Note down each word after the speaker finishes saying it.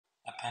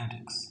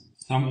Appendix.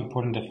 Some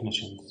important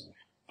definitions.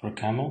 For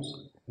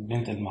camels,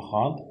 bint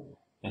al-Makhad,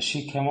 a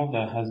she camel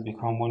that has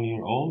become 1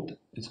 year old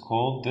is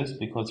called this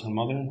because her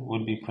mother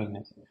would be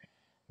pregnant.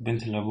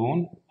 Bint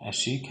al-Laboon, a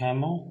she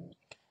camel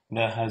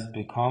that has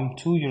become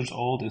 2 years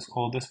old is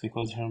called this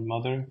because her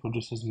mother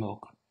produces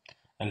milk.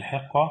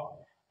 Al-Hiqqa,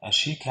 a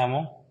she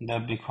camel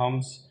that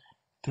becomes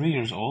 3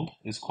 years old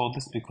is called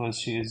this because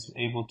she is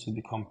able to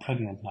become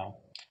pregnant now.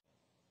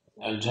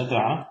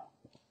 Al-Jada'a,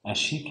 a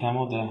she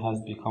camel that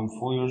has become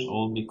 4 years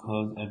old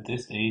because at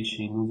this age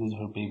she loses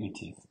her baby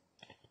teeth.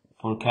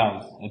 For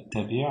cows,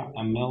 Al-Tabi',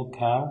 a male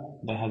cow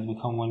that has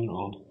become 1 year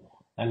old.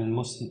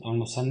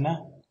 Al-Musanna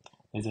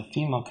is a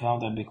female cow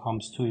that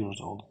becomes 2 years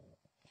old.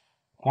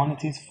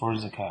 Quantities for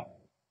Zakat.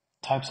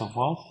 Types of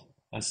wealth,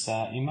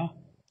 As-Sa'ima,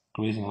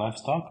 grazing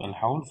livestock.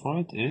 Al-Hawl for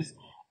it is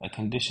a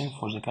condition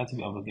for Zakat to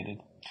be obligated.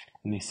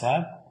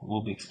 Nisab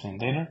will be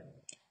explained later.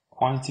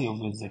 Quantity of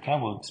the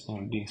Zakat will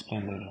be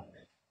explained later.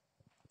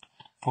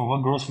 For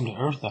what grows from the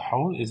earth, the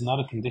Hawl is not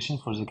a condition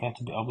for Zakat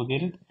to be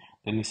obligated.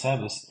 The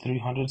Nisab is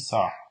 300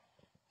 sa'.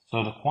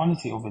 So the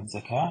quantity of its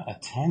Zakat, a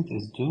tenth,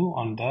 is due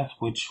on that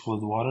which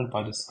was watered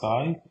by the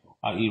sky,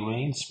 i.e.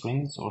 rain,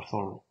 springs, or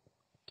thorough.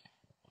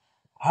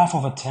 Half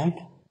of a tenth,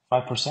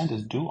 5%,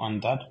 is due on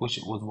that which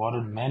was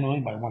watered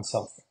manually by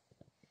oneself.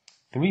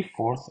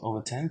 3/4 of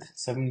a tenth,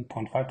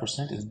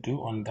 7.5%, is due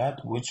on that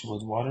which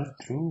was watered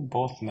through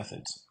both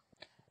methods.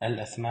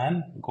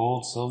 Al-Athman,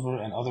 gold,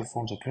 silver, and other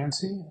forms of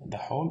currency. The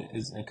Hawl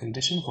is a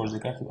condition for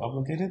Zakat to be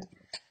obligated.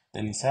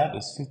 The Nisab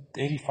is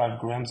 85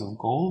 grams of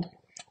gold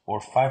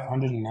or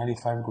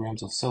 595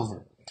 grams of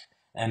silver.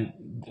 And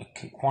the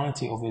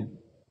quantity of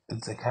the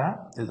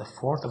Zakat is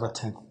 1/4 of a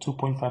tenth,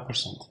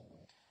 2.5%.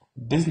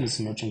 Business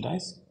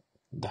merchandise.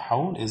 The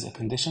Hawl is a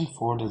condition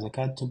for the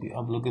Zakat to be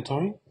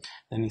obligatory.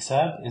 The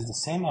Nisab is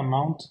the same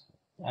amount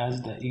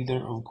as the either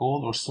of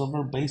gold or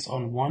silver based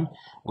on one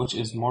which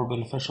is more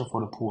beneficial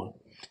for the poor.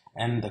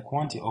 And the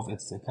quantity of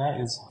its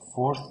Zakat is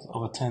 1/4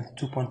 of a tenth,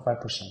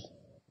 2.5%.